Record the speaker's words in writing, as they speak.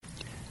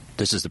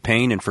This is the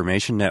Pain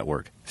Information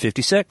Network,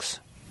 56.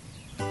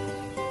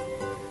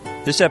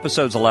 This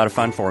episode's a lot of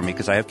fun for me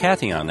because I have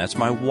Kathy on. That's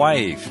my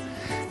wife.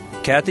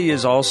 Kathy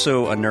is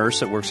also a nurse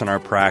that works in our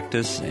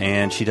practice,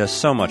 and she does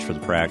so much for the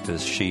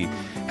practice. She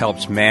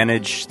helps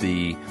manage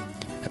the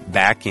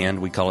back end.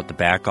 We call it the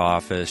back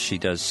office. She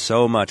does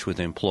so much with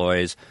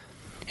employees,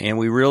 and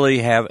we really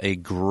have a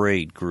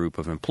great group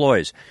of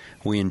employees.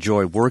 We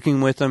enjoy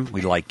working with them.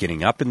 We like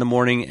getting up in the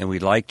morning, and we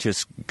like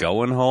just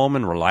going home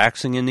and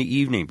relaxing in the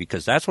evening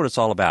because that's what it's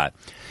all about,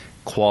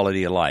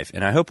 quality of life.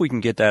 And I hope we can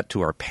get that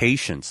to our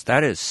patients.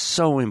 That is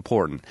so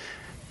important.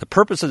 The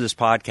purpose of this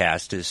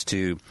podcast is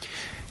to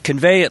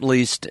convey at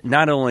least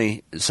not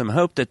only some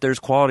hope that there's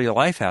quality of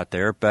life out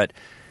there, but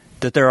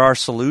that there are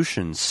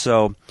solutions.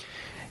 So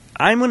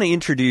I'm going to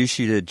introduce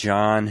you to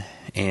John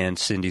and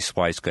Cindy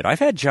Swicegoods. I've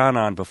had John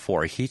on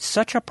before. He's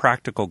such a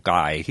practical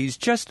guy. He's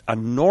just a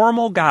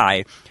normal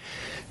guy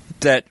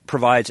that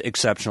provides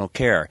exceptional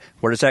care.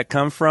 Where does that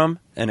come from?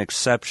 An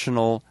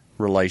exceptional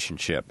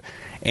relationship.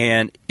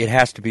 And it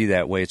has to be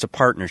that way. It's a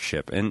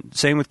partnership. And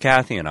same with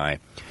Kathy and I.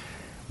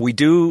 We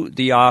do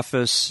the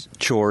office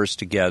chores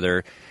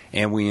together,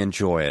 and we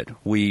enjoy it.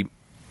 We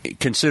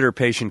consider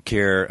patient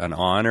care an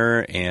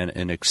honor and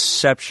an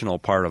exceptional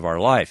part of our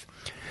life.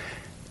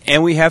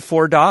 And we have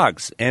 4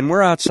 dogs, and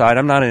we're outside.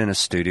 I'm not in a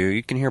studio.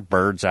 You can hear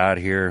birds out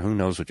here. Who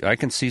knows what? I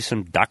can see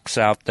some ducks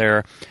out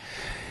there.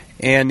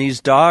 And these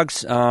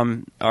dogs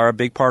are a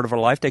big part of our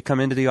life. They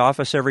come into the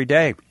office every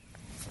day.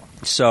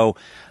 So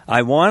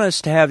I want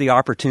us to have the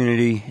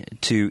opportunity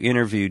to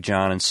interview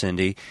John and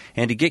Cindy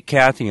and to get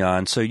Kathy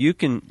on so you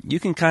can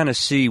kind of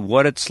see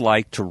what it's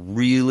like to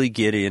really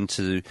get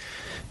into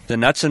the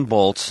nuts and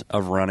bolts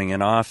of running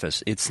an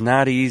office. It's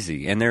not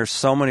easy, and there's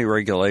so many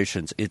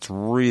regulations. It's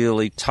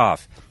really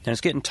tough, and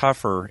it's getting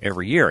tougher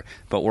every year.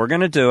 But we're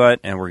going to do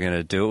it, and we're going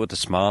to do it with a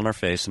smile on our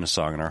face and a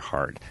song in our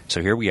heart.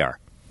 So here we are.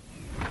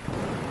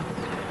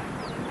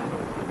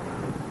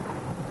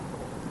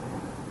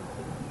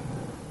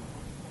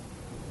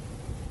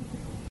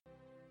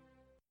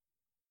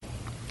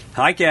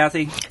 Hi,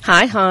 Kathy.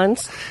 Hi,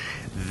 Hans.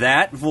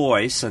 That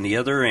voice on the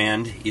other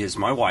end is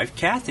my wife,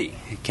 Kathy.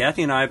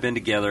 Kathy and I have been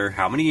together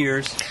how many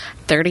years?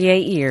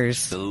 38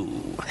 years.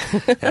 Ooh.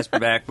 That's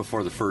back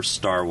before the first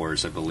Star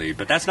Wars, I believe.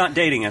 But that's not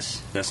dating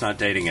us.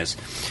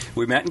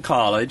 We met in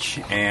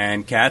college,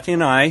 and Kathy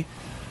and I,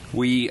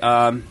 we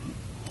kind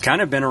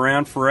of been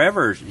around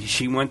forever.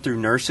 She went through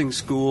nursing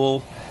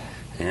school,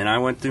 and I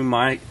went through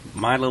my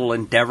little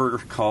endeavor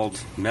called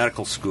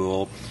medical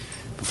school.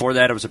 Before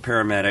that, I was a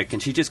paramedic,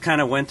 and she just kind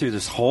of went through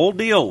this whole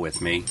deal with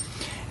me,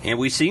 and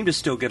we seem to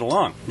still get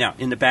along. Now,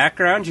 in the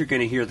background, you're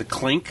going to hear the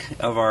clink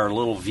of our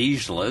little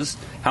Vigelas.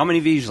 How many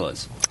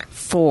Vigelas?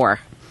 4.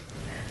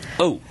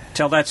 Oh,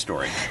 tell that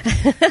story.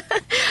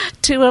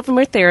 2 of them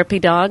are therapy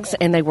dogs,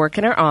 and they work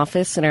in our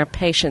office, and our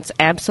patients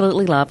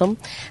absolutely love them.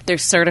 They're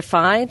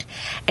certified.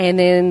 And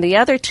then the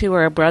other 2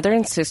 are a brother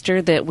and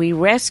sister that we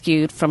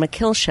rescued from a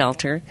kill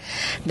shelter.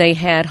 They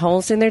had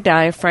holes in their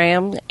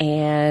diaphragm,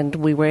 and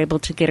we were able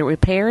to get it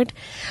repaired.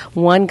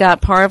 One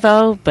got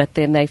parvo, but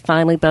then they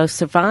finally both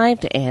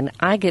survived, and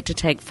I get to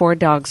take 4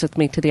 dogs with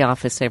me to the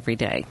office every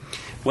day.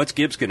 What's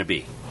Gibbs going to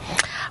be?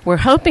 We're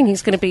hoping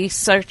he's going to be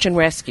search and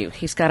rescue.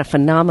 He's got a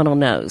phenomenal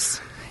nose.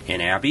 And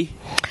Abby?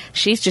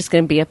 She's just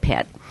going to be a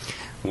pet.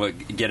 Well,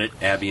 get it,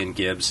 Abby and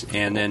Gibbs.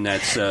 And then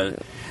that's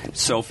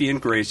Sophie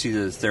and Gracie,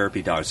 the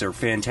therapy dogs. They're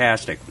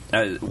fantastic.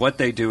 What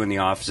they do in the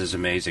office is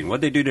amazing.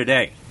 What they do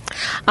today?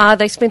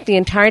 They spent the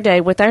entire day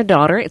with our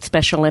daughter at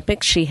Special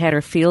Olympics. She had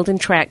her field and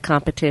track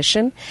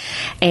competition,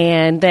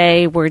 and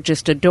they were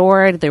just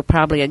adored. They're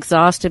probably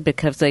exhausted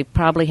because they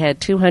probably had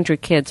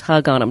 200 kids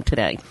hug on them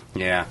today.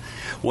 Yeah.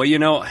 Well, you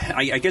know,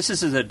 I guess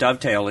this is a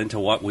dovetail into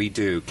what we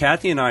do.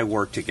 Kathy and I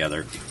work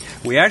together.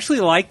 We actually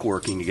like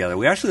working together.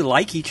 We actually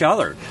like each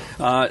other.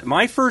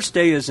 My first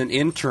day as an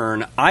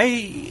intern,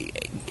 I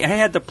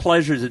had the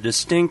pleasure, the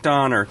distinct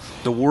honor,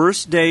 the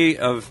worst day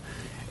of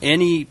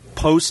any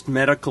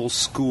post-medical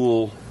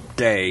school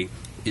day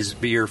is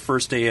be your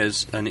first day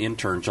as an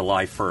intern,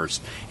 July 1st.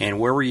 And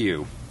where were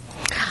you?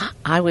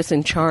 I was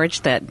in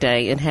charge that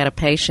day and had a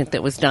patient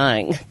that was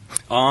dying.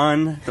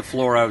 On the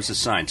floor I was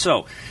assigned.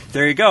 So,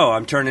 there you go.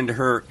 I'm turning to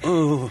her,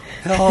 oh,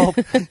 help.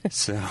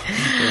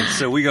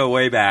 So we go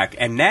way back.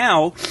 And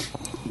now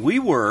we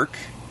work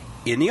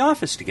in the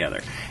office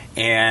together.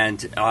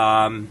 And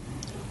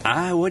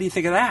what do you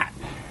think of that?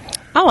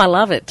 Oh, I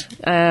love it.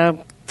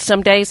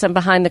 Some days I'm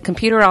behind the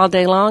computer all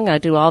day long. I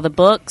do all the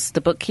books,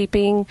 the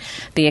bookkeeping,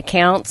 the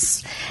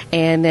accounts,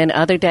 and then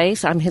other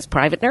days I'm his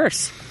private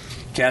nurse.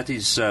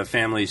 Kathy's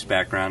family's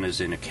background is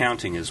in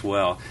accounting as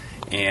well,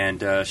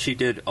 and she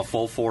did a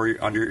full 4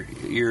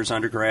 years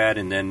undergrad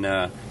and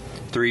then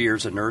 3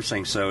 years of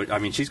nursing, so, I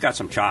mean, she's got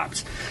some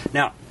chops.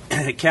 Now,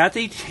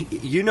 Kathy,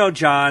 you know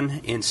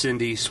John and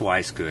Cindy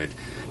Swicegoods.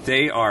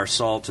 They are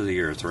salt of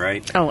the earth,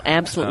 right? Oh,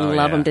 absolutely.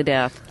 Love them to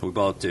death. We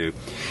both do.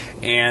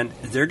 And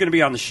they're going to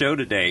be on the show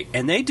today,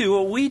 and they do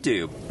what we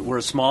do. We're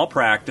a small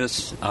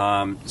practice,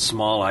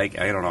 small, like,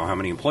 I don't know how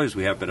many employees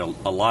we have, but a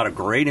lot of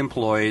great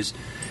employees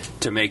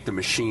to make the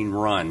machine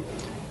run,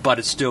 but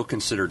it's still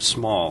considered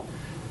small.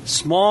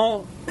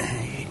 Small,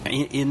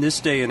 in this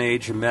day and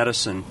age of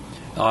medicine,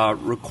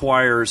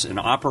 requires an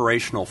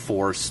operational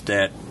force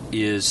that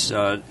is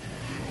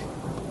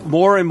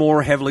more and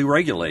more heavily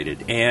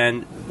regulated,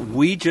 and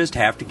we just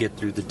have to get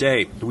through the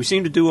day. We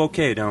seem to do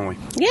okay, don't we?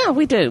 Yeah,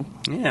 we do.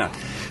 Yeah.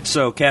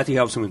 So Kathy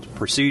helps me with the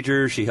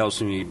procedures, she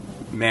helps me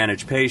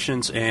manage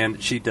patients,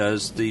 and she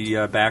does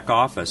the back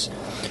office.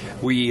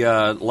 We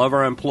love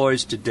our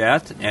employees to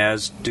death,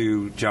 as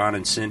do John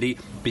and Cindy,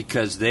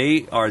 because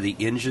they are the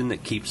engine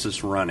that keeps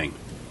us running.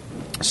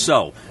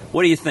 So,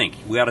 what do you think?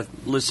 We ought to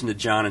listen to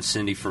John and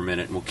Cindy for a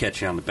minute, and we'll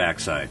catch you on the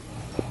backside.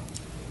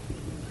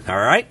 All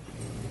right?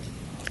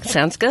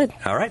 Sounds good.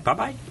 All right,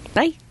 bye-bye.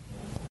 Bye.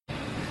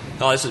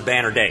 Oh, this is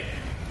Banner Day.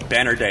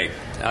 Banner Day.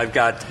 I've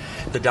got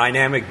the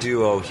dynamic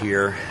duo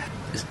here.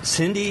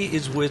 Cindy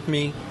is with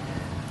me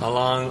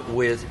along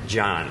with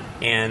John.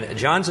 And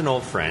John's an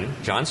old friend,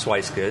 John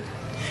Swicegoods,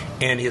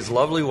 and his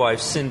lovely wife,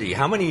 Cindy.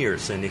 How many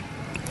years, Cindy?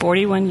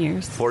 41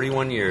 years.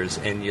 41 years,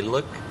 and you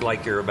look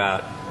like you're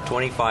about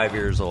 25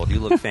 years old.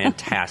 You look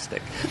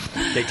fantastic.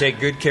 They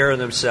take good care of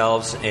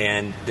themselves,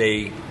 and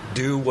they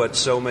do what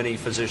so many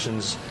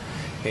physicians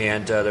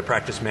and their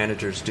practice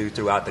managers do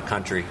throughout the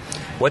country.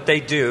 What they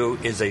do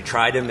is they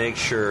try to make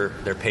sure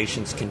their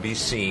patients can be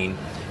seen.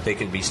 They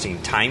can be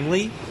seen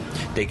timely.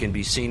 They can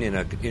be seen in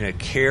a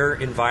care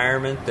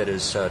environment that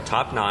is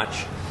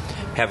top-notch,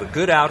 have a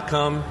good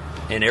outcome,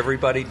 and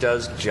everybody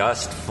does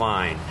just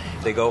fine.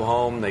 They go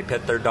home, they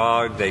pet their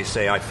dog, they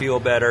say, I feel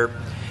better,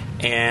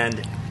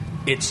 and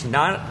it's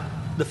not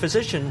the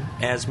physician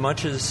as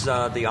much as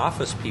the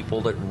office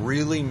people that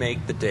really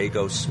make the day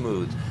go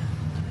smooth.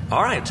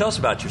 All right, tell us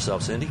about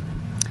yourself, Cindy.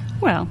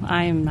 Well,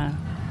 I'm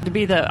to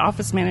be the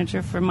office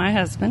manager for my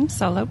husband,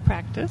 solo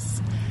practice,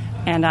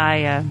 and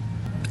I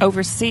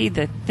oversee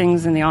the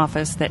things in the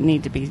office that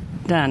need to be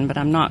done, but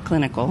I'm not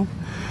clinical.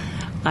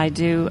 I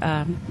do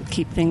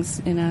keep things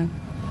in a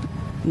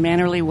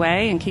mannerly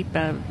way and keep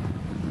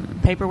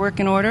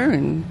paperwork in order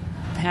and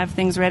have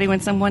things ready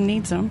when someone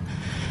needs them.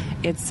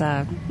 It's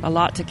a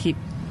lot to keep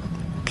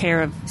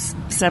care of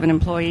 7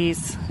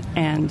 employees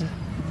and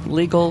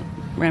legal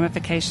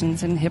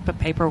ramifications and HIPAA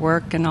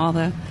paperwork and all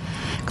the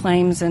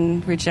claims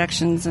and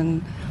rejections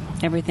and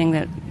everything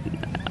that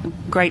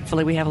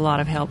gratefully we have a lot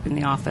of help in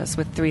the office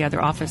with 3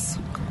 other office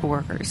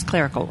workers,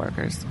 clerical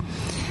workers.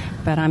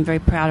 But I'm very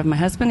proud of my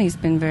husband. He's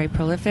been very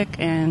prolific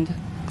and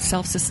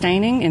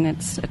self-sustaining, and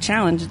it's a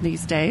challenge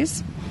these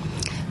days.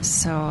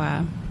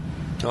 So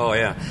Oh,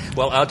 yeah.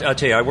 Well, I'll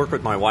tell you, I work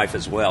with my wife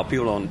as well.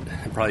 People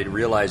don't probably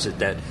realize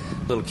that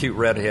little cute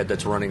redhead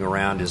that's running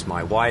around is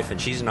my wife, and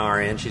she's an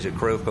RN. She's a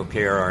critical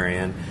care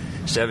RN,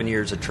 7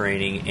 years of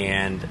training,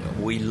 and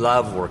we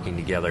love working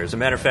together. As a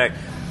matter of fact,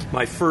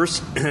 my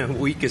first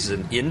week as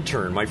an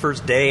intern, my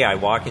first day I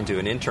walk into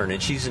an intern,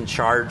 and she's in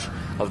charge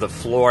of the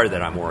floor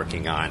that I'm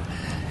working on.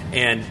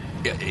 And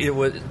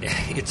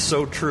it's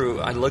so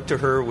true. I looked at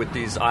her with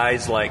these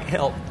eyes like,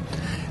 help.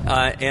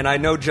 And I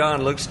know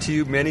John looks to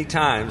you many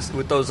times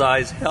with those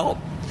eyes, help,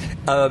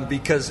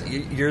 because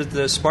you're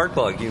the spark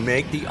plug. You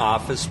make the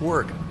office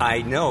work.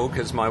 I know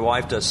because my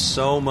wife does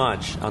so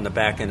much on the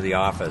back end of the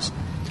office.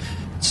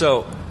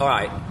 So, all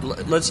right,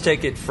 let's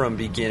take it from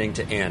beginning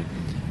to end.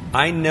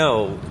 I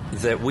know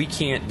that we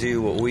can't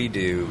do what we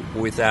do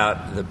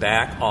without the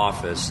back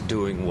office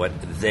doing what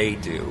they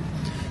do.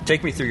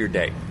 Take me through your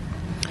day.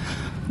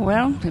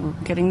 well,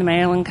 getting the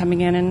mail and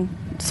coming in and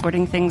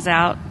sorting things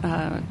out,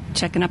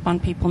 checking up on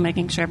people,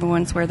 making sure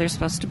everyone's where they're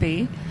supposed to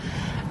be.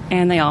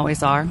 And they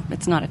always are.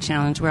 It's not a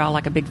challenge. We're all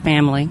like a big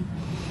family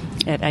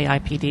at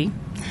AIPD.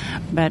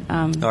 But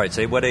all right,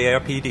 say what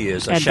AIPD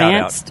is.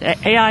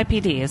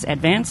 AIPD is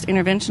Advanced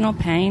Interventional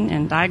Pain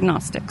and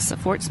Diagnostics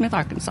of Fort Smith,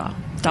 Arkansas.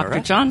 Dr.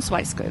 Right. John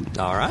Swicegoods.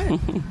 All right.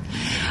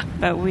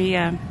 But we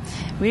are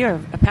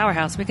a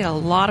powerhouse. We get a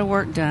lot of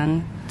work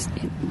done.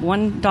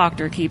 One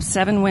doctor keeps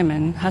 7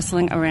 women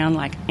hustling around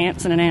like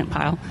ants in an ant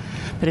pile.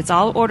 But it's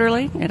all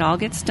orderly. It all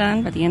gets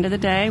done. At the end of the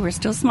day, we're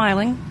still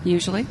smiling,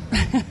 usually.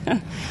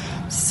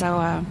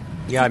 So.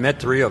 Yeah, I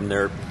met 3 of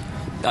them.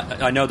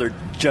 I know they're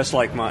just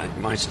like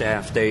my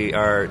staff. They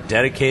are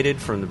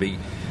dedicated from the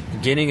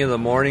beginning of the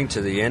morning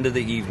to the end of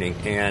the evening,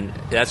 and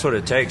that's what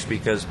it takes,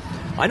 because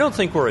I don't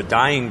think we're a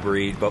dying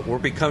breed, but we're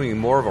becoming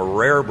more of a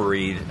rare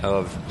breed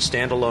of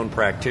standalone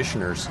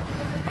practitioners.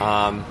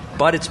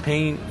 But it's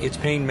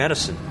pain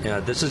medicine.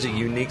 This is a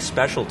unique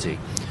specialty.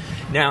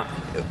 Now,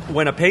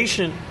 when a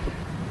patient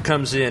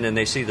comes in and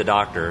they see the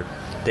doctor,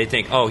 they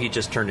think, oh, he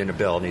just turned in a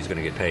bill and he's going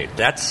to get paid.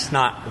 That's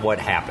not what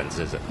happens,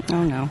 is it?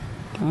 Oh,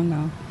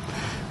 no.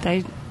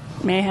 They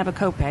may have a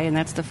copay, and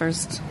that's the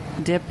first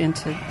dip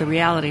into the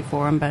reality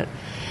for them, but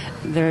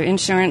their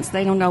insurance,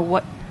 they don't know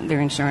what their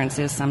insurance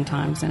is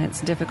sometimes, and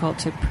it's difficult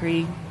to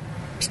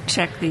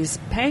pre-check these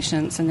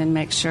patients and then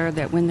make sure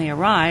that when they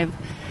arrive,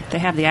 they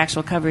have the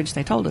actual coverage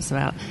they told us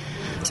about.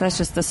 So that's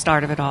just the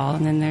start of it all.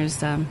 And then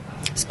there's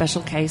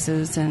special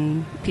cases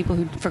and people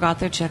who forgot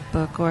their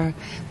checkbook, or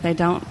they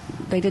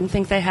didn't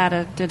think they had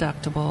a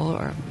deductible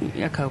or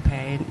a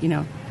copay.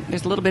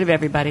 there's a little bit of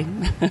everybody.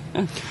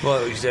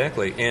 Well,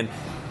 exactly. And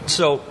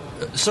so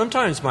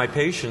sometimes my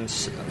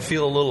patients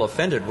feel a little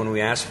offended when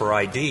we ask for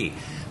ID.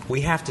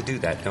 We have to do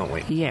that, don't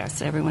we?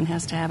 Yes, everyone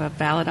has to have a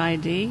valid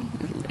ID.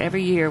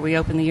 Every year we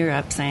open the year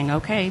up saying,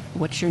 okay,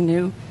 what's your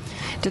new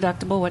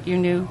deductible, what your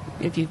new,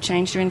 if you've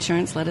changed your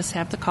insurance, let us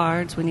have the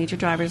cards, we need your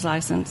driver's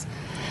license.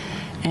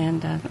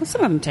 And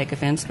some of them take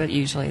offense, but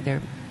usually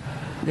they're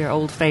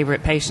old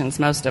favorite patients,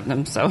 most of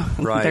them, so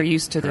they're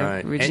used to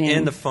the regime.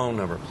 And the phone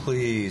number.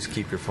 Please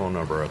keep your phone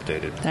number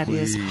updated. That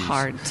is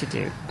hard to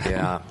do.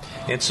 Yeah.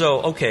 And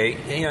so, okay,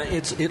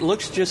 it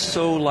looks just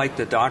so like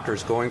the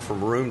doctor's going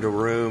from room to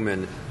room,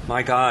 and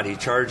my God, he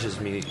charges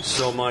me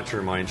so much,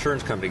 or my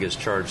insurance company gets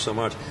charged so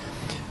much.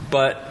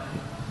 But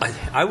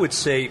I would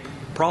say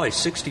probably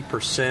 60%,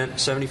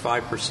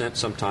 75%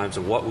 sometimes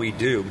of what we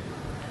do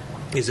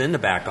is in the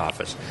back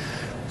office.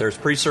 There's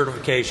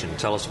pre-certification.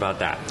 Tell us about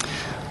that.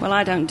 Well,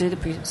 I don't do the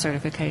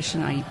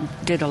pre-certification. I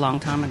did a long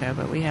time ago,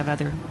 but we have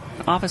other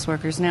office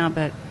workers now.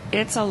 But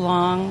it's a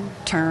long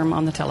term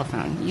on the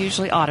telephone,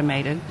 usually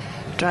automated.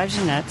 Drives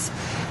you nuts.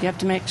 You have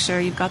to make sure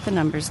you've got the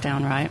numbers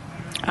down right.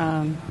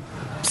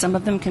 Some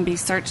of them can be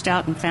searched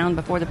out and found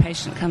before the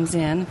patient comes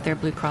in. If their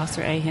Blue Cross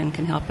or AHIN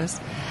can help us.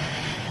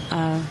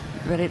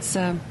 But it's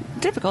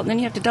difficult. And then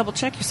you have to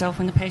double-check yourself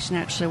when the patient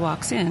actually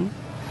walks in.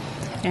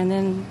 And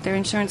then their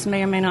insurance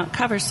may or may not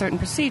cover certain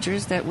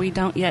procedures that we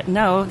don't yet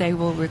know they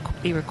will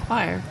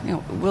require.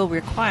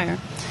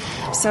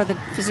 So the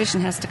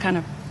physician has to kind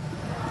of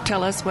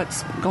tell us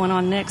what's going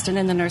on next, and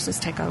then the nurses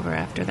take over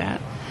after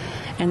that.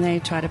 And they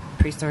try to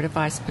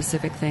pre-certify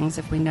specific things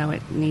if we know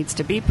it needs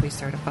to be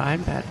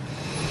pre-certified. But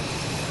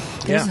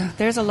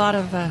there's a lot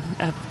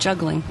of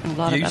juggling and a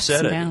lot of ups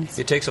and downs.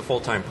 It takes a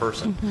full-time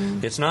person.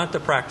 Mm-hmm. It's not the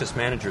practice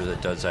manager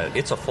that does that.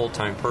 It's a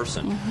full-time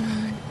person.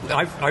 Mm-hmm.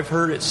 I've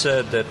heard it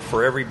said that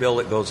for every bill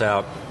that goes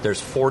out,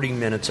 there's 40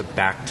 minutes of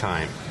back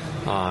time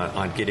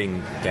on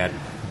getting that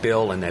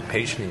bill and that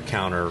patient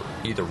encounter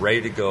either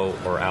ready to go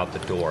or out the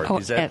door.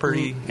 Is that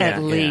pretty?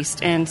 At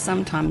least, and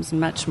sometimes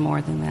much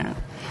more than that.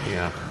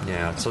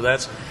 Yeah. So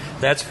that's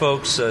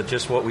folks,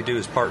 just what we do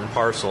is part and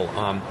parcel.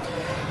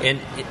 And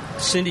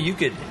Cindy, you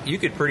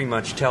could pretty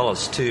much tell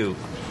us too.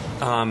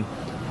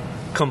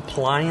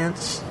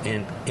 Compliance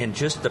and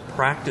just the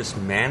practice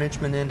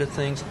management end of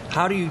things.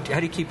 How do you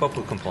keep up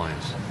with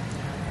compliance?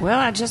 Well,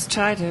 I just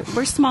try to.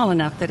 We're small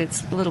enough that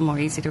it's a little more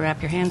easy to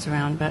wrap your hands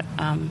around. But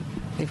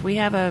if we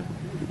have a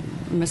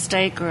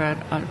mistake or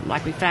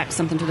like we faxed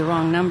something to the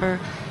wrong number,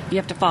 you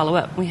have to follow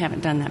up. We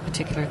haven't done that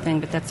particular thing,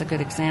 but that's a good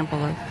example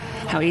of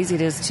how easy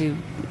it is to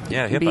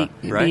HIPAA,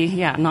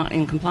 right? Not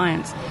in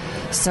compliance.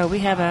 So we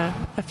have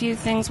a few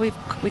things. We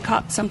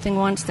caught something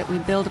once that we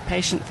billed a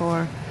patient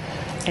for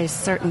a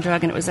certain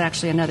drug, and it was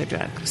actually another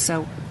drug.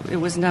 So it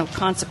was no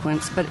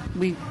consequence, but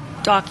we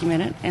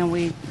document it, and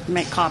we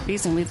make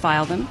copies, and we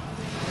file them.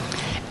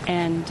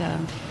 And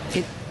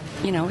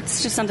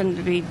it's just something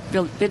to be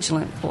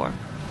vigilant for.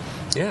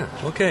 Yeah,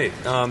 okay.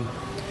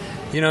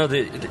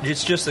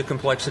 It's just the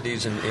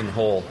complexities in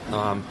whole.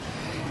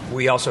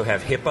 We also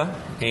have HIPAA,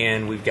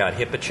 and we've got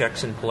HIPAA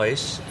checks in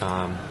place.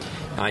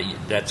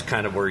 That's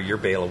kind of where your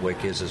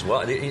bailiwick is as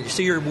well. You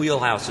see, your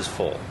wheelhouse is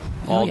full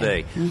all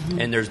day,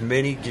 and there's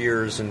many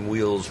gears and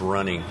wheels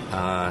running.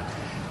 All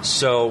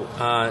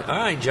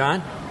right,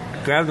 John,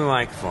 grab the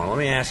microphone. Let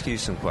me ask you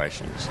some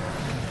questions.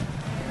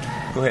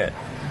 Go ahead.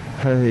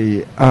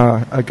 Hey,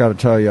 I got to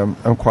tell you,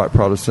 I'm quite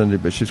proud of Cindy,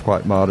 but she's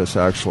quite modest,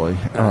 actually.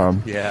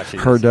 She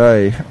her is.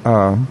 day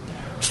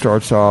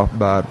starts off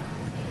by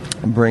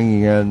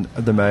bringing in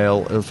the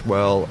mail as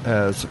well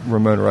as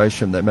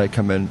remuneration that may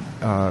come in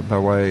by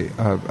way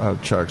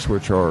of checks,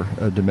 which are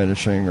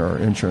diminishing, or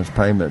insurance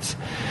payments.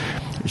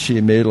 She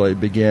immediately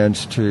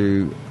begins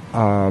to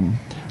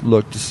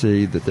look to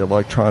see that the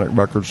electronic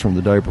records from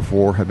the day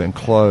before have been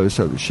closed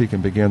so that she can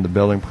begin the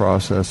billing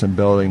process and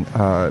building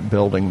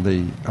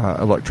the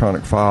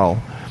electronic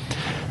file.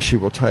 She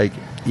will take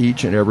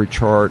each and every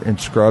chart and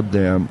scrub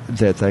them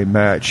that they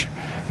match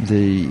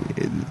the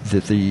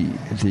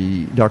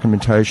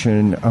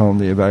documentation on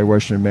the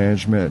evaluation and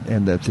management,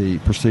 and that the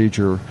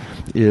procedure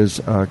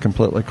is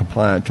completely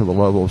compliant to the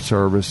level of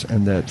service,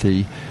 and that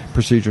the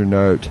procedure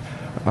note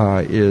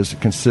is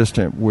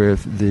consistent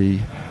with the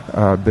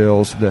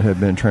bills that have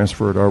been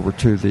transferred over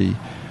to the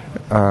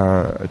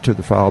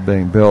file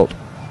being built.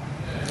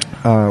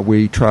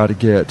 We try to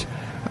get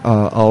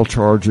all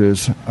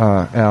charges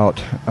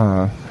out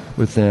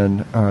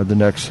within the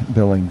next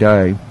billing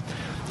day.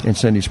 And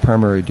Cindy's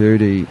primary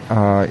duty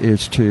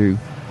is to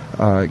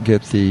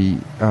get the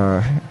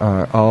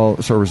all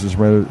services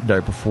rendered the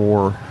day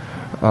before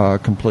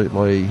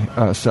completely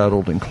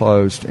settled and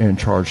closed and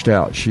charged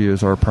out. She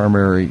is our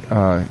primary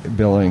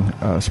billing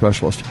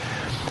specialist.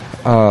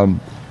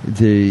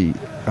 The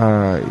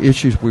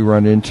issues we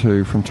run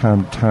into from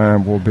time to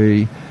time will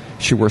be,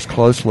 she works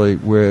closely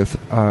with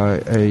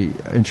a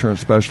insurance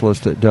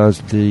specialist that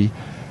does the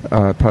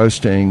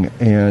posting,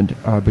 and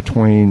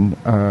between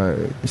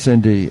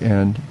Cindy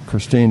and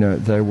Christina,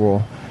 they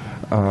will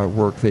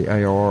work the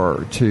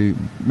AR to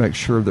make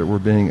sure that we're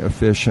being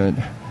efficient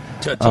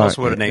Tell us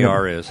what an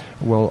AR is.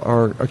 Well,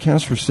 our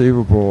accounts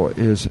receivable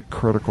is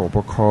critical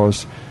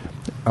because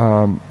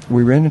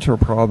we ran into a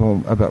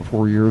problem about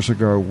 4 years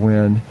ago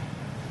when,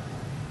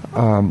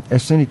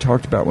 as Cindy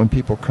talked about, when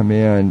people come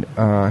in,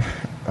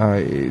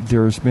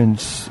 there's been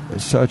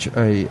such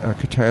a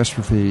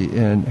catastrophe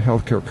in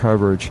healthcare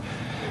coverage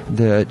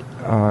that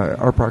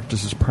our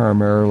practice is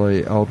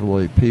primarily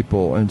elderly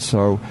people, and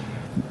so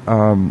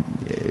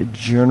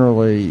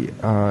generally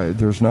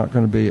there's not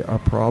going to be a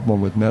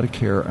problem with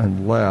Medicare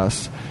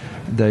unless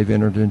they've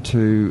entered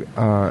into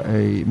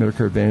a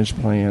Medicare Advantage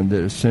plan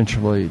that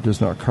essentially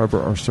does not cover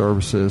our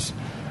services.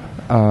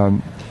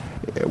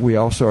 We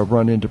also have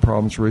run into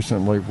problems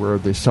recently where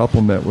the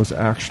supplement was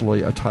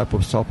actually a type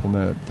of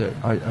supplement that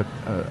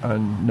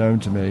unknown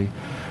to me,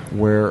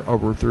 where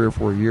over 3 or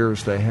 4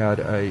 years they had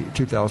a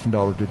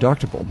 $2,000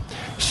 deductible.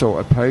 So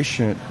a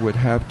patient would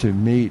have to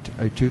meet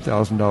a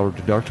 $2,000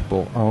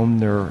 deductible on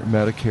their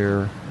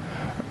Medicare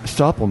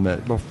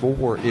supplement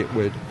before it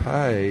would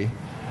pay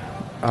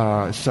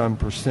some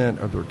percent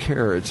of their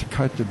care. It's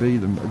cut to be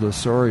the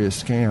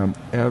sorriest scam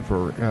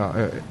ever.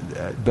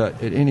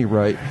 But at any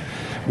rate,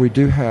 we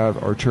do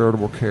have our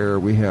charitable care.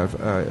 We have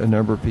a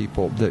number of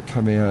people that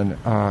come in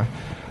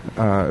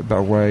by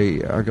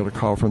way. I got a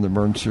call from the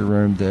emergency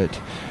room that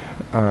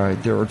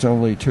there are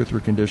only 2 or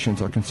 3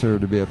 conditions I consider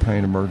to be a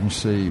pain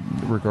emergency,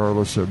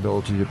 regardless of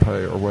ability to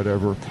pay or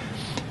whatever.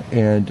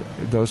 And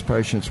those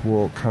patients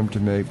will come to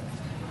me.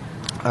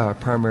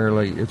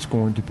 Primarily, it's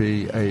going to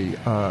be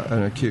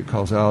an acute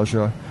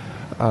causalgia,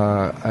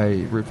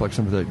 a reflex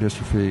sympathetic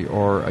dystrophy,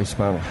 or a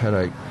spinal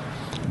headache.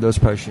 Those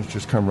patients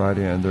just come right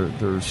in.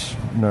 There's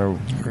no...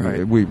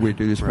 Right. We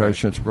do these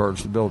patients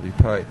regardless of ability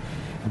to pay.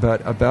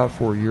 But about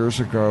 4 years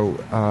ago,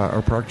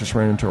 our practice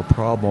ran into a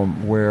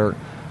problem where,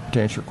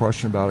 to answer your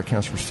question about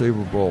accounts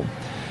receivable,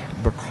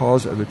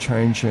 because of the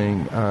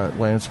changing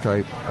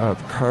landscape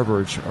of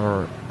coverage,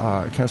 our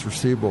accounts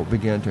receivable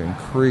began to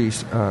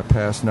increase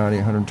past 90,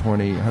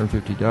 120,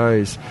 150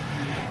 days.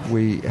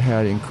 We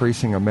had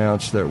increasing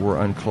amounts that were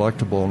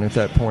uncollectible, and at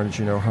that point, as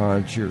you know,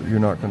 Hans, you're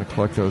not going to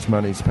collect those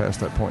monies past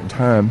that point in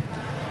time.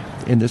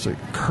 And this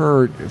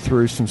occurred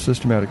through some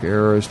systematic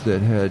errors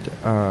that had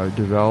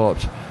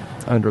developed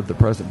under the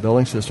present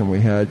billing system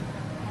we had.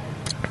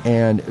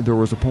 And there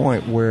was a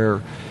point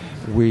where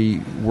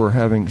we were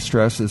having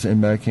stresses in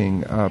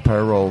making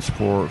payrolls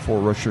for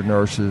registered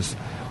nurses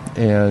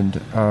and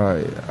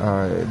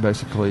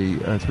basically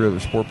 3 other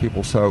support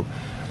people. So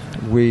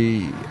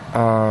we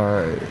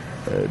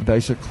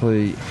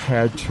basically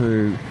had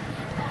to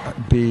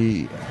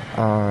be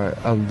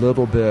a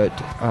little bit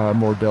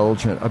more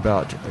diligent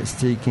about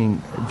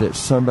seeking that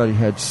somebody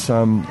had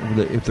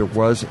that if there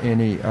was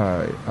any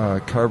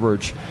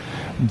coverage,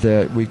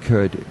 that we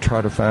could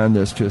try to find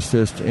this to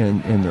assist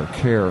in their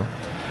care.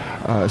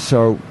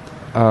 So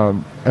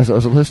as I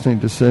was listening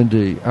to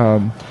Cindy,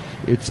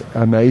 it's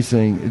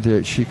amazing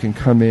that she can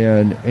come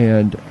in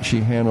and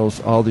she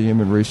handles all the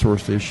human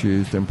resource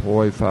issues, the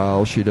employee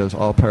files, she does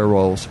all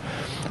payrolls.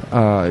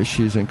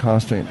 She's in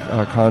constant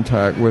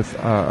contact with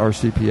our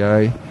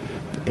CPA,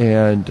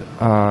 and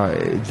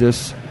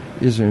this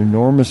is an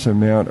enormous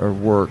amount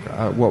of work.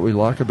 What we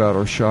like about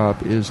our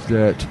shop is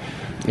that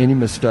any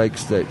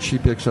mistakes that she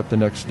picks up the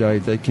next day,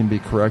 they can be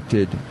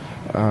corrected.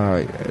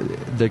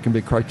 They can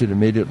be corrected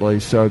immediately,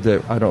 so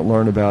that I don't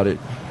learn about it,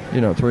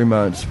 3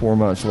 months, 4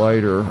 months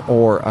later,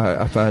 or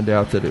I find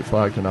out that it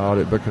flagged an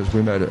audit because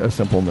we made a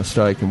simple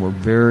mistake. And we're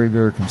very,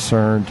 very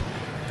concerned,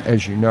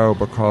 as you know,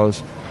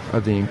 because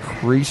of the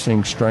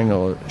increasing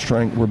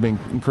we're being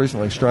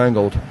increasingly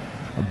strangled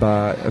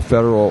by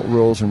federal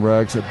rules and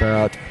regs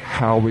about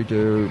how we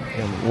do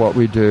and what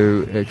we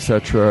do,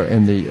 etc.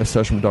 And the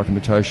assessment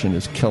documentation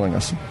is killing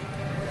us.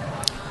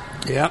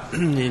 Yeah,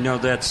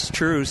 that's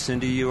true,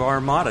 Cindy. You are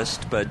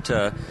modest, but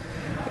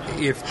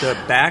if the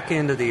back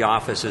end of the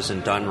office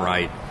isn't done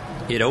right,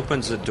 it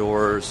opens the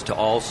doors to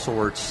all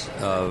sorts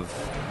of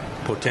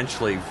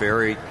potentially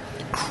very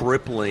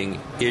crippling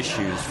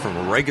issues from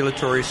a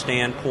regulatory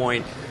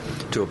standpoint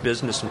to a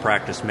business and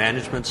practice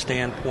management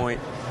standpoint.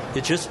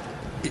 It's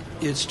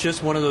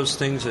just one of those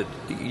things that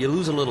you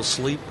lose a little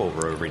sleep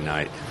over every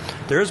night.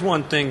 There's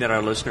one thing that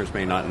our listeners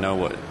may not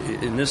know,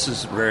 and this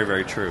is very,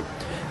 very true.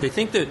 They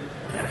think that,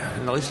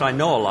 and at least I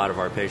know a lot of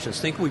our patients,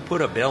 think we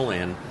put a bill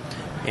in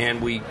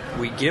and we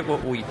get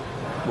what we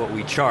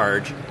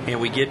charge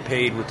and we get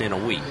paid within a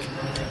week.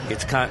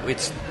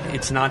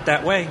 It's not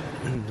that way.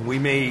 We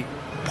may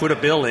put a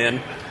bill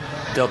in,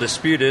 they'll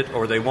dispute it,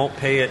 or they won't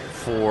pay it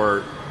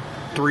for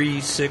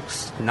 3,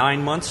 6,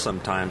 9 months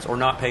sometimes, or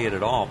not pay it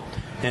at all.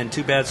 And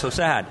too bad, so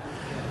sad.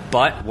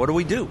 But what do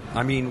we do?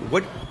 I mean,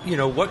 what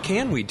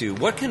can we do?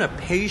 What can a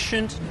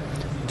patient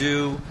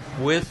do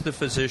with the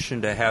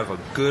physician to have a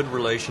good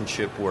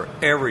relationship where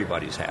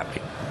everybody's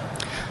happy?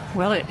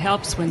 Well, it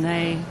helps when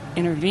they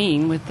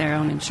intervene with their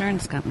own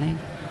insurance company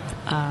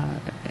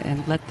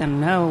and let them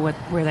know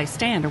where they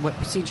stand or what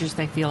procedures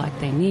they feel like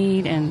they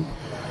need and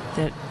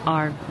that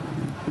are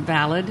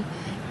valid,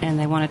 and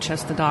they want to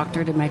trust the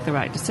doctor to make the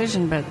right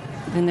decision. But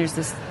then there's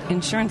this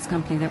insurance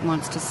company that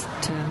wants to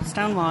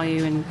stonewall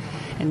you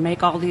and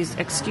make all these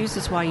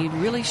excuses why you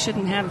really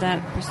shouldn't have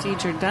that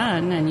procedure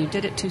done, and you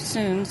did it too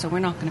soon, so we're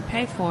not going to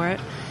pay for it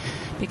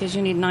because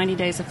you need 90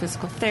 days of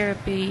physical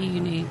therapy, you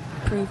need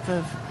proof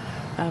of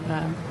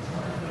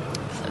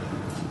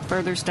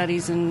further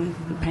studies in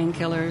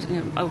painkillers,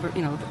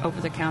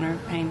 over the counter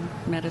pain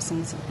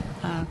medicines,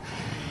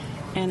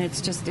 and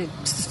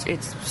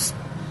it's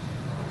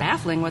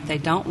baffling what they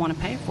don't want to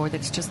pay for.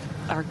 That's just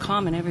our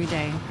common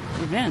everyday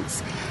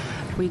events.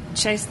 We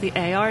chase the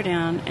AR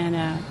down,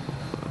 and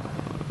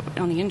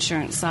on the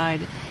insurance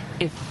side,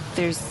 if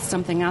there's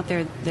something out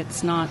there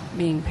that's not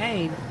being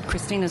paid,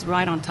 Christina's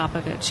right on top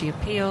of it. She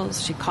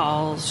appeals, she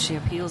calls, she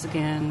appeals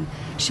again,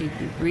 she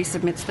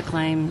resubmits the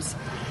claims,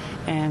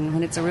 and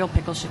when it's a real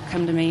pickle, she'll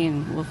come to me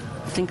and we'll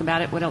think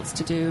about it, what else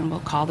to do, and we'll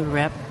call the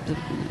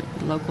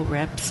local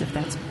reps if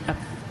that's a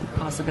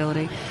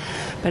possibility.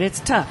 But it's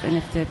tough, and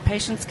if the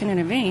patients can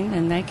intervene,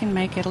 then they can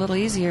make it a little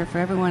easier for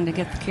everyone to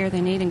get the care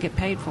they need and get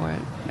paid for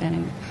it.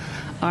 And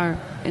our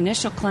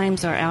initial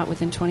claims are out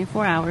within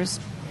 24 hours.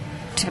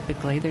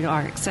 Typically, there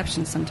are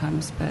exceptions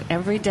sometimes, but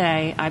every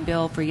day I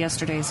bill for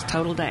yesterday's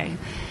total day.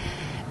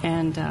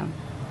 And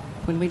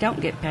when we don't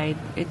get paid,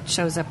 it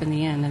shows up in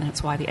the end, and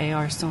that's why the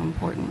AR is so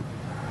important.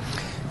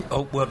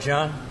 Oh, well,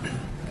 John,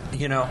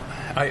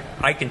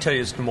 I can tell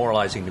you it's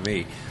demoralizing to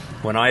me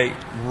when I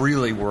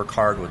really work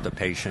hard with the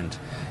patient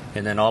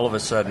and then all of a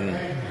sudden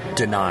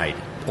denied,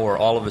 or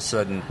all of a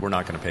sudden we're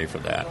not going to pay for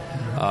that.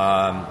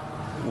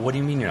 What do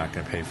you mean you're not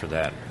going to pay for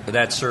that?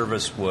 That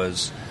service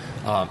was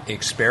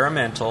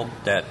experimental,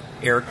 that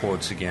air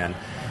quotes again,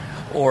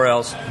 or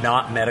else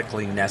not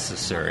medically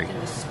necessary.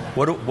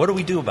 What do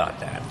we do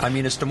about that? I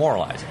mean, it's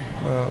demoralizing.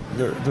 Well,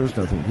 there's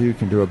nothing you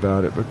can do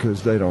about it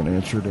because they don't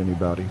answer to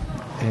anybody.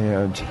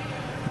 And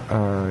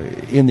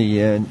in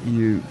the end,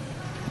 you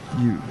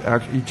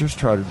just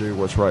try to do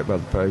what's right by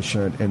the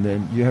patient, and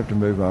then you have to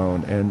move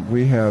on. And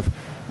we have,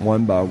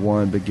 one by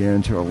one,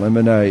 begun to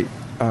eliminate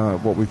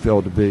what we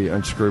feel to be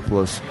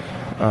unscrupulous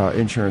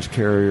insurance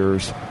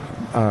carriers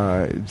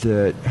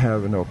that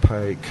have an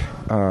opaque,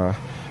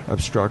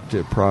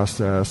 obstructive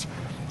process.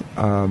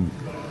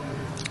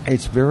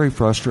 It's very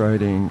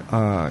frustrating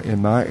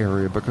in my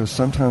area because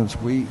sometimes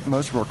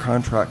most of our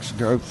contracts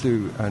go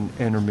through an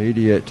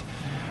intermediate,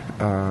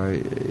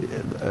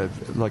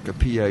 like a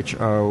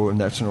PHO, and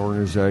that's an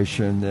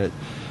organization that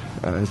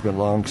has been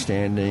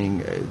long-standing,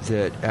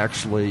 that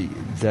actually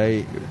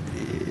they,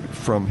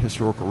 from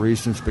historical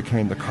reasons,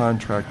 became the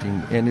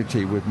contracting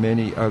entity with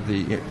many of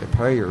the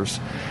payers,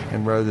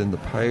 and rather than the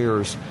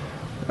payers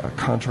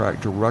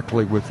contract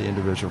directly with the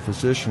individual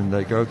physician,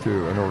 they go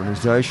through an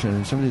organization,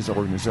 and some of these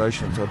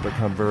organizations have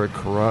become very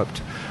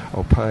corrupt,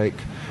 opaque.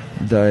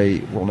 They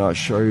will not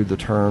show you the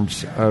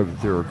terms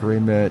of their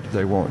agreement.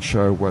 They won't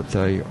show what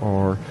they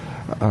are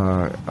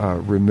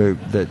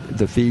removed, that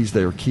the fees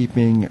they are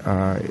keeping,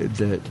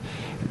 that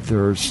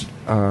there's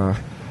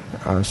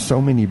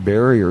so many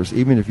barriers.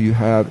 Even if you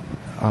have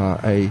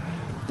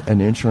an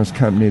insurance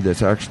company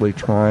that's actually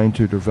trying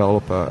to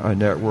develop a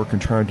network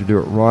and trying to do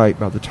it right,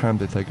 by the time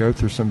that they go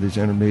through some of these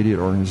intermediate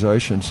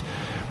organizations,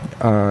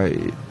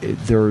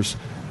 there's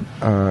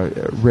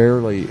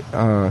rarely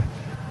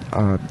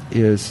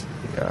is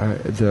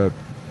the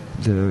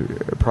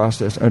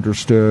process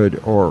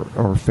understood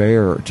or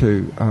fair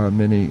to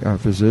many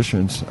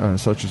physicians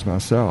such as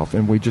myself.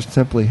 And we just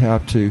simply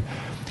have to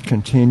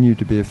continue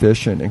to be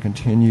efficient and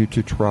continue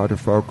to try to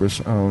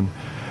focus on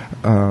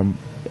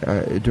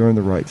doing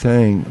the right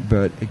thing.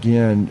 But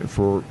again,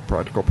 for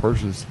practical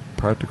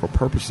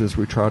purposes,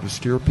 we try to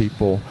steer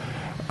people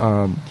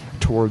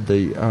toward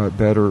the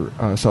better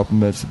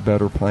supplements,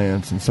 better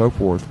plans, and so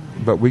forth.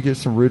 But we get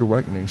some rude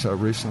awakenings.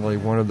 Recently,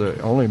 one of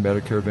the only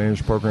Medicare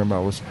Advantage program I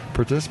was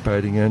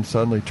participating in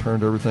suddenly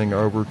turned everything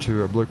over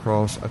to a Blue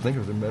Cross, I think it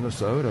was in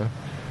Minnesota,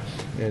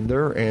 and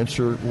their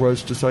answer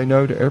was to say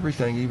no to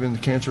everything, even the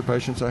cancer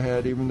patients I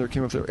had, even their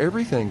chemotherapy,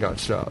 everything got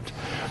stopped.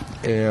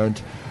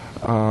 And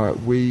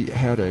we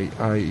had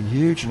a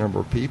huge number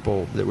of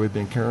people that we've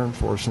been caring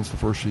for since the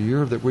first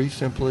year that we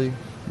simply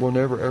will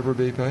never, ever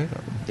be paid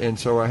on. And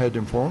so I had to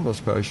inform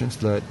those patients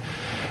that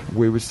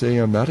we would see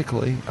them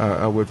medically.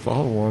 I would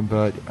follow them,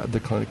 but the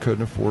clinic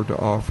couldn't afford to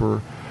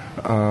offer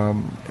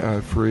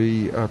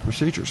free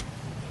procedures,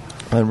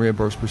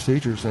 unreimbursed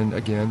procedures. And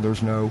again,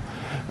 there's no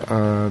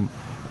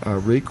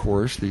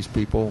recourse. These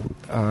people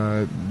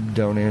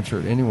don't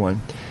answer to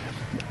anyone.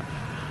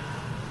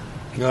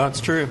 No,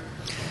 that's true.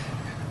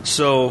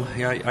 So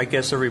I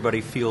guess everybody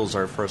feels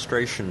our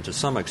frustration to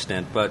some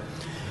extent, but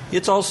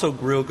it's also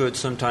real good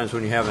sometimes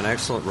when you have an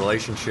excellent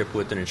relationship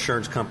with an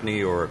insurance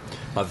company or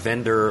a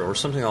vendor or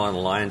something along the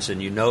lines, and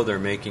you know they're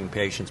making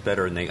patients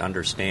better and they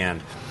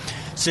understand.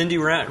 Cindy,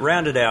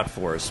 round it out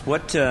for us.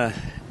 What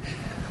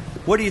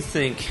do you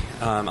think?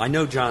 I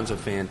know John's a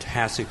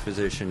fantastic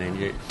physician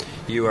and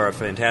you are a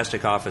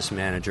fantastic office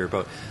manager,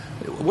 but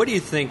what do you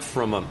think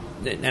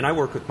and I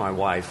work with my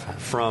wife,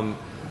 from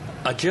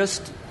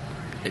just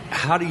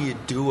how do you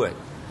do it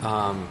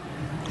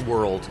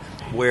world,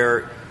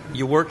 where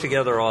you work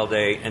together all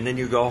day, and then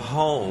you go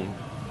home,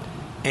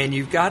 and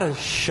you've got to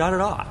shut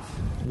it off.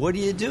 What do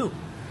you do?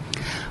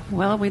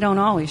 Well, we don't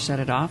always shut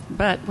it off,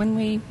 but when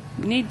we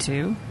need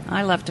to,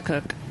 I love to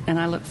cook, and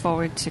I look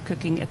forward to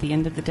cooking at the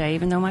end of the day,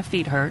 even though my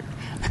feet hurt.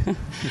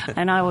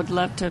 And I would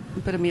love to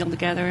put a meal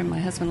together, and my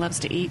husband loves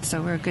to eat,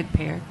 so we're a good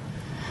pair.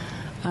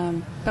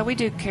 But we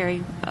do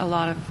carry a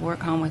lot of work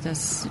home with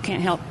us. You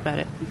can't help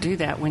but do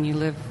that when you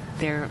live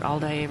there all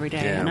day, every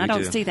day. Yeah, and I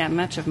don't do. see that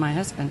much of my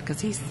husband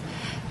because he's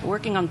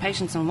working on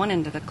patients on one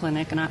end of the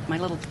clinic, and my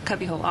little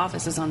cubbyhole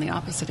office is on the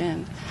opposite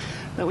end.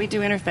 But we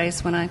do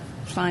interface when I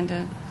find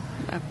a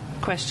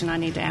question I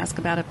need to ask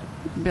about a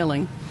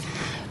billing.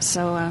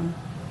 So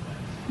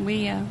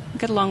we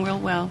get along real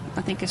well.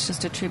 I think it's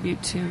just a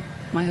tribute to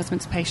my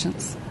husband's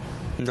patience.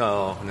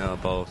 No,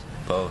 both.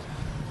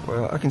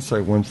 Well, I can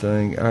say one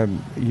thing.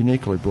 I'm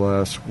uniquely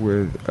blessed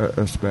with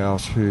a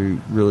spouse who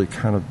really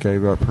kind of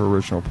gave up her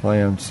original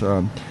plans.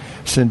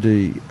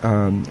 Cindy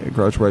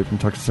graduated from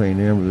Texas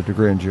A&M with a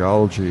degree in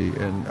geology,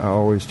 and I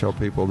always tell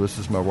people this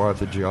is my wife,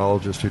 the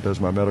geologist, who does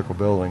my medical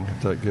billing.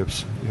 That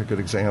gives a good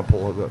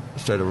example of the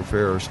state of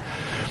affairs.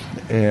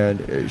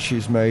 And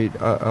she's made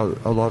a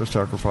lot of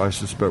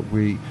sacrifices, but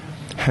we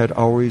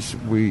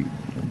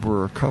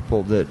were a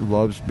couple that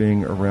loves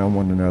being around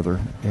one another.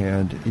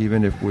 And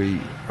even if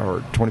we are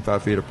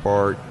 25 feet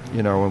apart,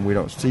 and we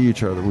don't see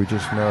each other, we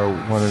just know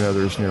one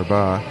another is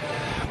nearby.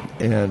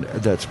 And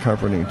that's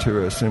comforting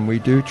to us. And we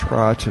do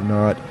try to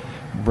not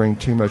bring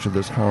too much of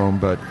this home,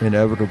 but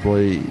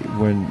inevitably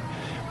when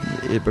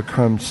it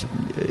becomes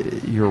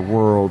your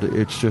world,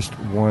 it's just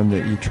one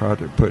that you try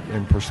to put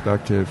in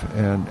perspective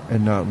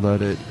and not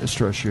let it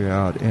stress you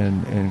out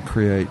and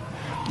create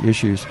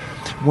issues.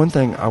 One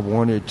thing I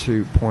wanted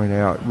to point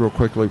out real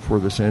quickly before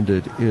this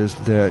ended is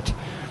that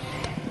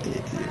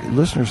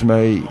listeners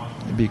may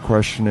be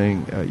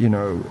questioning,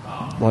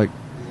 like,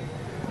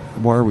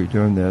 why are we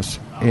doing this?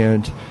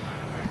 And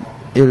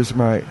it is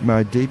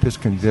my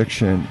deepest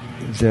conviction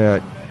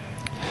that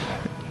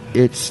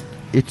it's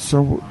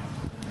so.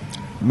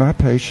 My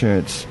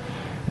patients,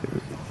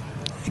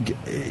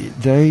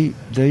 they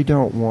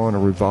don't want a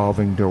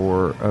revolving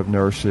door of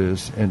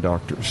nurses and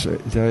doctors.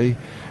 They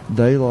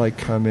like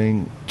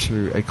coming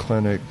to a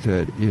clinic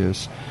that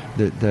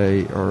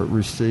they are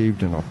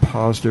received in a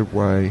positive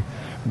way,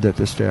 that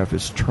the staff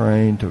is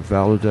trained to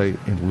validate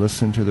and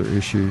listen to their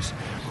issues,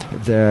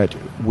 that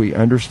we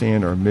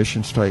understand our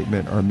mission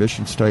statement. Our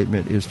mission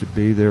statement is to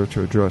be there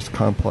to address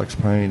complex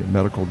pain and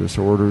medical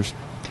disorders.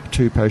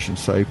 2, patient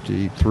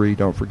safety. 3,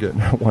 don't forget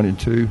 1 and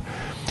 2.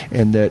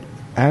 And that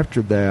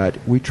after that,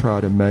 we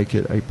try to make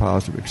it a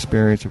positive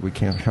experience. If we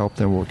can't help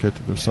them, we'll get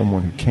to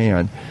someone who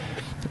can.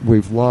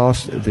 We've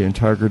lost the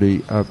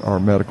integrity of our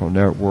medical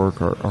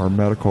network, our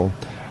medical.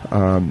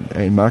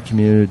 In my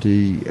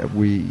community,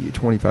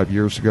 25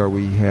 years ago,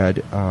 we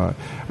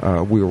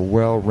were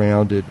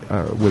well-rounded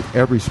with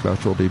every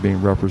specialty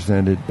being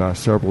represented by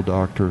several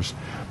doctors.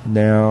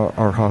 Now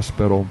our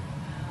hospital,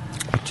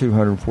 a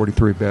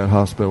 243-bed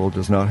hospital,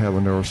 does not have a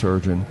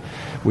neurosurgeon.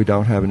 We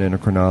don't have an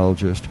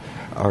endocrinologist.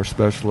 Our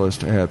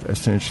specialists have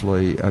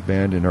essentially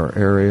abandoned our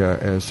area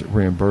as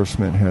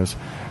reimbursement has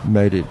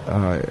made it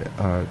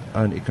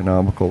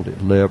uneconomical to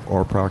live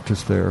or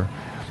practice there.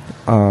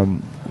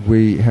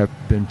 We have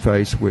been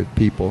faced with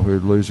people who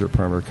lose their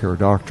primary care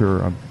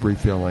doctor. I'm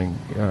refilling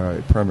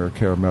primary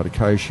care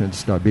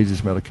medications,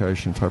 diabetes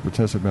medications,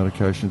 hypertensive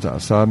medications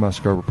outside my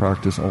scope of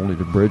practice, only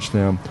to bridge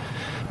them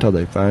until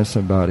they find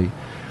somebody.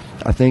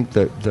 I think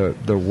that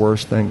the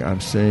worst thing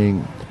I'm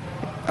seeing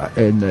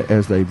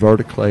as they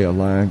vertically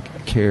align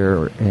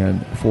care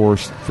and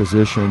force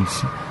physicians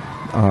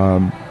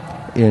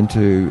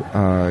into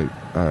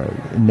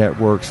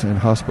networks and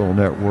hospital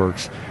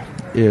networks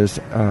is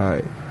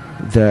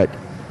that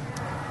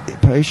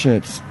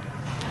patients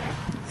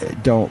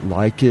don't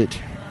like it.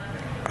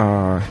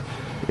 The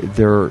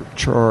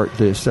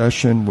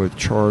session with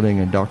charting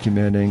and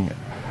documenting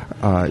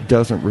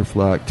doesn't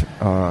reflect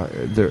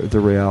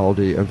the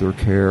reality of their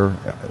care.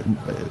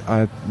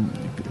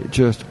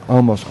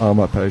 Almost all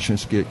my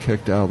patients get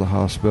kicked out of the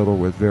hospital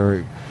with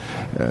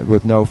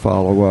no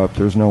follow-up.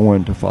 There's no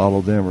one to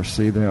follow them or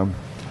see them.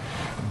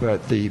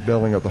 But the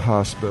billing of the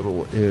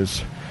hospital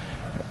is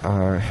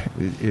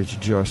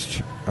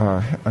just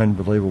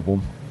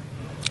unbelievable.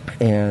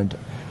 And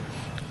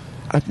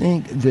I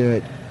think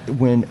that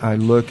when I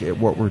look at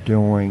what we're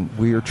doing,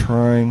 we are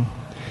trying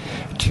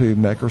to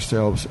make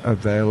ourselves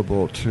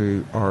available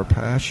to our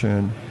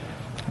passion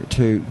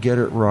to get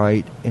it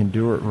right and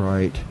do it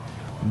right,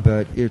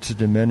 but it's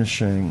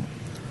diminishing,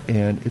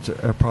 and it's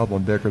a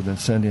problem bigger than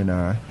Cindy and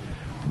I.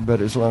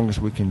 But as long as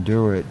we can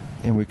do it,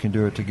 and we can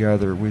do it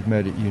together, we've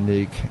made it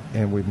unique,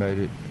 and we've made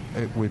it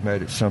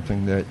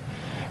something that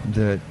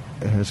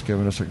has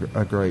given us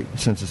a great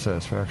sense of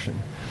satisfaction.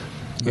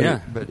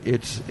 But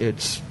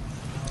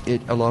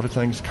a lot of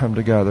things come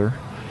together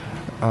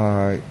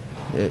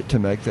to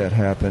make that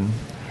happen.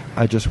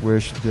 I just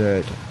wish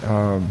that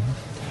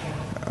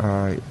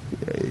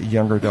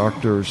younger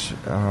doctors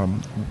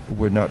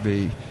would not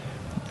be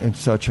in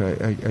such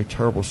a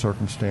terrible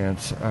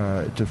circumstance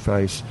to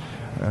face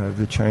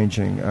the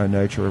changing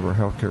nature of our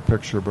healthcare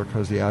picture,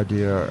 because the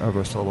idea of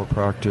a solo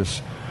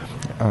practice,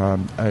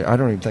 I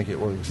don't even think it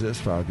will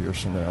exist 5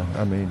 years from now.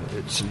 I mean,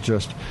 it's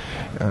just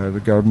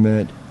the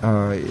government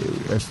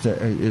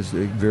is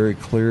very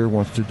clear,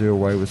 wants to do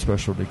away with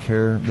specialty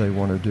care. They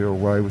want to do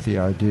away with the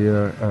idea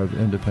of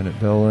independent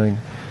billing.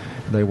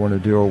 They want to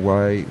do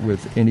away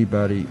with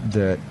anybody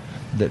that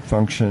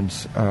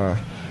functions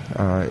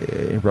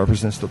it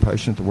represents the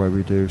patient the way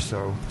we do.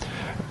 So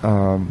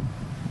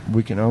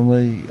we can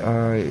only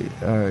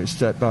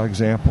set by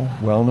example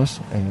wellness,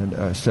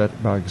 and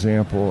set by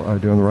example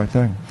doing the right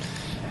thing.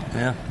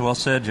 Yeah, well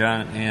said,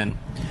 John. And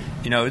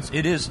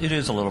it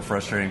is a little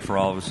frustrating for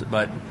all of us.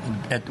 But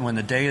when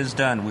the day is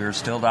done, we are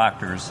still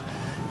doctors.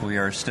 We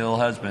are still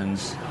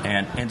husbands.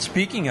 And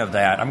speaking of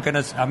that, I'm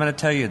gonna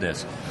tell you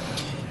this: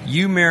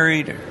 you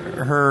married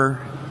her,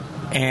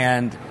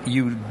 and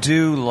you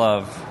do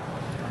love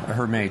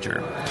her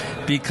major,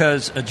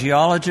 because a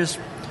geologist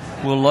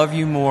will love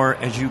you more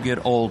as you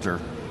get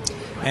older.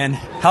 And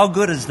how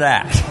good is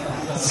that?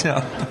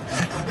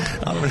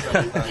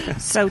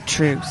 So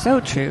true, so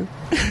true.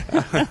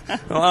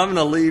 Well, I'm going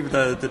to leave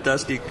the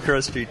dusty,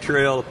 crusty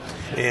trail,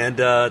 and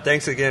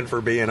thanks again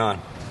for being on.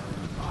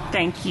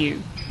 Thank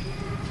you.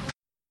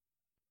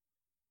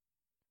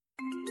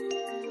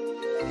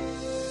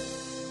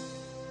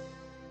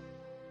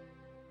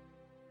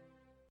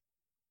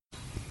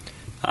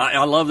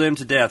 I love them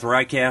to death,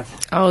 right,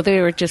 Kath? Oh,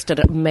 they were just an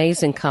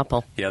amazing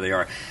couple. Yeah, they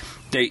are.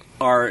 They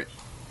are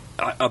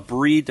a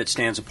breed that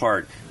stands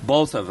apart.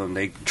 Both of them,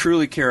 they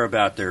truly care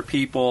about their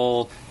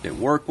people, that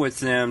work with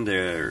them,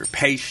 their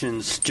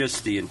patients,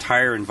 just the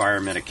entire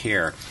environment of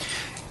care.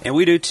 And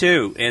we do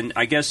too. And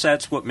I guess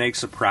that's what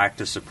makes a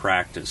practice a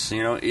practice.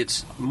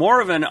 It's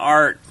more of an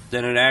art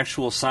than an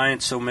actual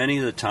science so many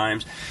of the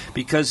times,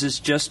 because it's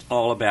just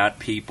all about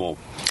people.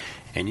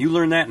 And you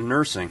learn that in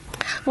nursing.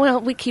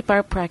 Well, we keep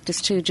our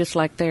practice, too, just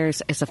like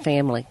theirs, as a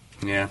family.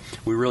 Yeah,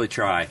 we really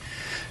try.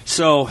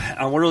 So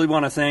I really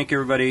want to thank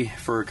everybody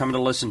for coming to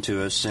listen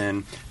to us.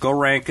 And go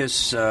rank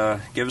us,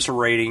 give us a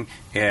rating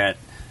at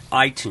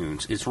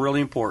iTunes. It's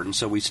really important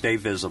so we stay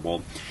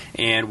visible.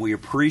 And we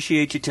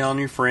appreciate you telling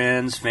your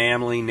friends,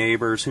 family,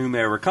 neighbors,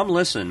 whomever. Come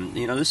listen.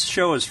 This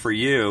show is for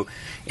you.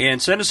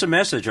 And send us a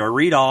message. I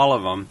read all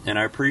of them, and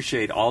I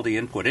appreciate all the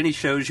input. Any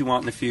shows you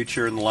want in the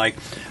future and the like.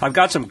 I've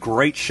got some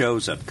great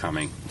shows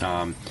upcoming.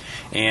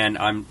 And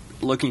I'm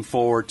looking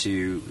forward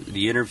to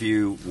the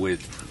interview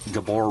with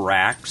Gabor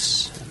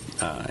Rax,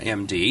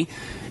 MD,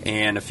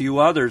 and a few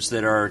others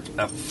that are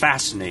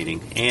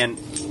fascinating.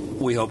 And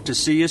we hope to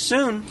see you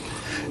soon.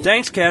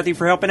 Thanks, Kathy,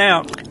 for helping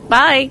out.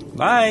 Bye.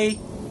 Bye.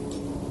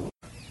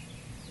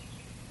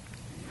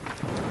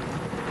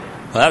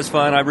 Well, that was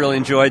fun. I really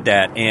enjoyed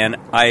that. And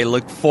I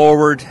look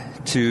forward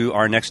to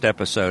our next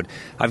episode.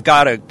 I've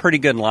got a pretty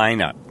good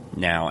lineup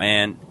now.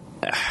 And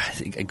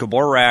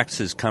Gabor Rax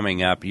is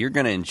coming up. You're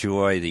going to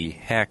enjoy the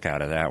heck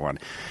out of that one.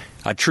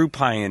 A true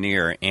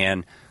pioneer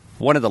and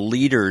one of the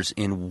leaders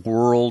in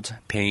world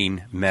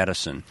pain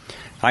medicine.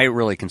 I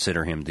really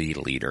consider him the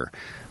leader.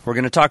 We're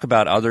going to talk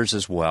about others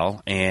as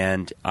well,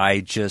 and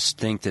I just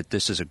think that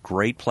this is a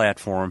great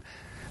platform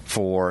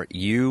for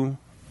you,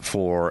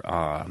 for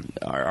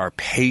our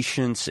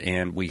patients,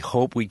 and we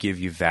hope we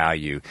give you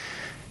value.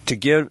 To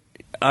give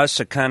us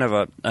a kind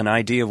of an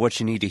idea of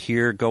what you need to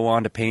hear, go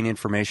on to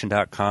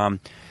paininformation.com.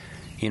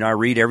 I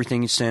read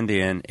everything you send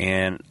in,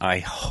 and I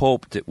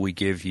hope that we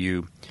give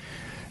you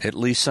at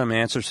least some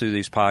answers through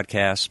these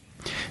podcasts.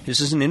 This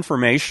is an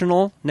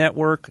informational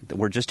network.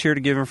 We're just here to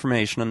give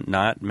information,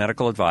 not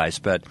medical advice,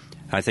 but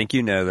I think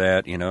you know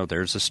that.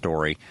 There's a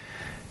story.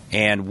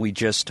 And we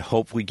just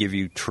hope we give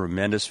you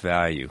tremendous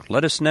value.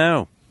 Let us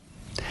know.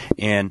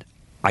 And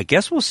I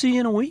guess we'll see you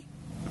in a week.